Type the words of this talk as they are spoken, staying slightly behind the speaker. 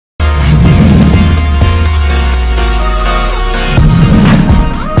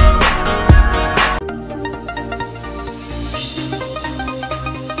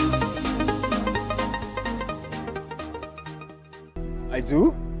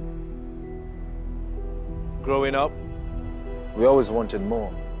growing up, we always wanted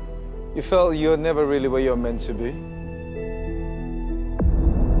more. You felt you're never really where you're meant to be.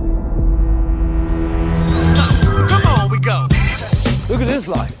 Come on, we go. Look at this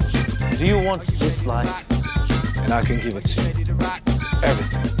life. Do you want this life? And I can give it to you.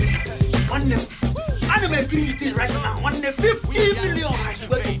 Everything. I'm giving you this right now. 150 million. I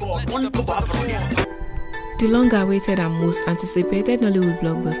swear to God. The long-awaited and most anticipated Nollywood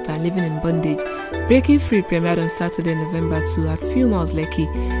blockbuster Living in Bondage, Breaking Free, premiered on Saturday, November 2 at Film House Lekki,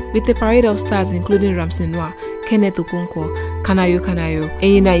 with a parade of stars including Ramsey Noah, Kenneth Okonkwo, Kanayo,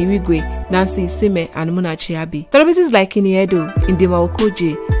 Eyina Iwigwe, Nancy Isime, and Munachi Abi. Celebrities like Kini Edo, Indima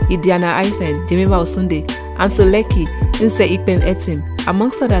Okoje, Idiana Aysen, Jemima Osunde, Anto Lekki, Nse Ikpem Etim,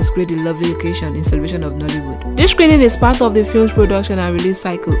 amongst others, create the lovely occasion in celebration of Nollywood. This screening is part of the film's production and release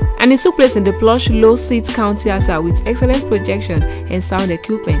cycle, and it took place in the plush, low-seat Count Theatre with excellent projection and sound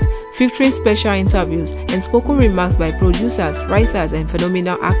equipment, featuring special interviews and spoken remarks by producers, writers, and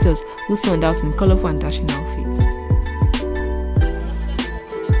phenomenal actors who turned out in colorful and dashing outfits.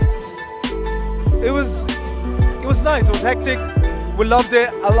 It was nice. It was hectic. We loved it.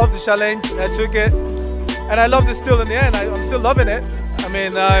 I loved the challenge. I took it, and I loved it still in the end. I'm still loving it. I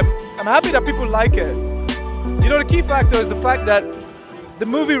mean, I'm happy that people like it. You know, the key factor is the fact that the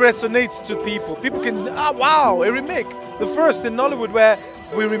movie resonates to people. People can, wow, a remake. The first in Nollywood where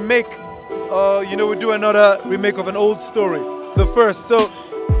we remake, you know, we do another remake of an old story. The first. So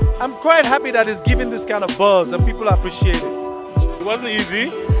I'm quite happy that it's giving this kind of buzz and people appreciate it. It wasn't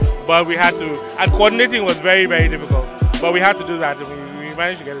easy, but we had to, and coordinating was very, very difficult. But we had to do that, and we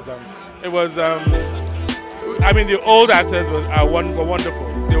managed to get it done. It was, I mean, the old actors were wonderful.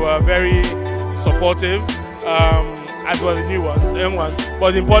 They were very supportive, as well as the new ones, young ones.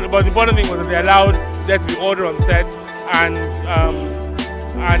 But the important thing was that they allowed there to be order on set, and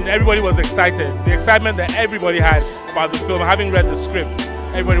everybody was excited. The excitement that everybody had about the film, having read the script,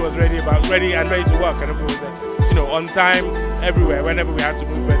 everybody was ready and ready to work, and everybody was, you know, on time, everywhere, whenever we had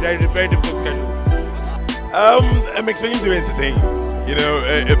to move. Very, very difficult schedules. I'm expecting to be entertained. You know,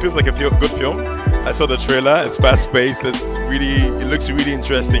 it feels like a good film. I saw the trailer. It's fast-paced. It looks really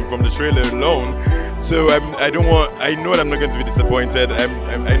interesting from the trailer alone. So I know that I'm not going to be disappointed.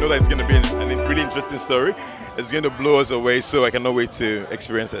 I know that it's going to be a really interesting story. It's going to blow us away. So I cannot wait to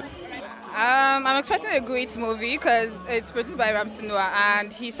experience it. I'm expecting a great movie because it's produced by Ramsey Noah,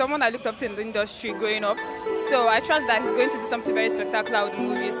 and he's someone I looked up to in the industry growing up. So I trust that he's going to do something very spectacular with the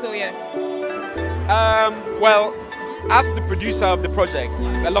movie. So yeah. Well, as the producer of the project,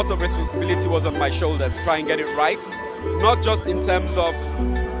 a lot of responsibility was on my shoulders to try and get it right. Not just in terms of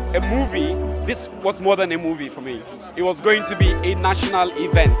a movie, this was more than a movie for me. It was going to be a national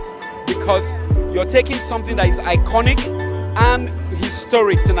event because you're taking something that is iconic and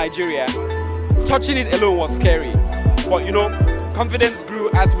historic to Nigeria. Touching it alone was scary, but you know, confidence grew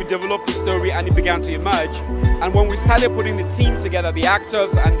as we developed the story and it began to emerge. And when we started putting the team together, the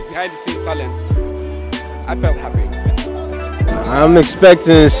actors and behind the scenes talent, I felt happy. I'm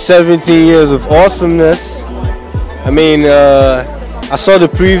expecting 17 years of awesomeness. I mean, I saw the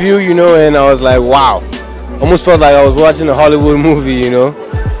preview, you know, and I was like, wow. Almost felt like I was watching a Hollywood movie, you know.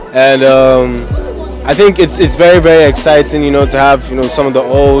 And I think it's very, very exciting, you know, to have, you know, some of the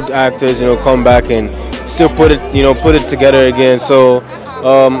old actors, you know, come back and still put it together again. So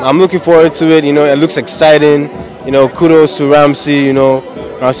I'm looking forward to it. You know, it looks exciting. You know, kudos to Ramsey. You know,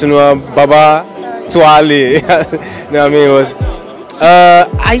 Ramsey Noah, Baba Tuali. You know what I mean? It was.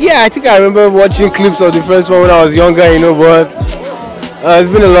 Yeah, I think I remember watching clips of the first one when I was younger. You know, but it's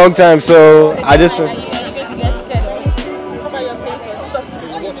been a long time, so I just.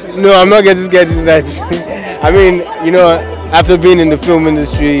 No, I'm not getting scared tonight. I mean, you know, after being in the film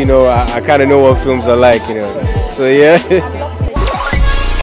industry, you know, I kind of know what films are like, you know. So yeah.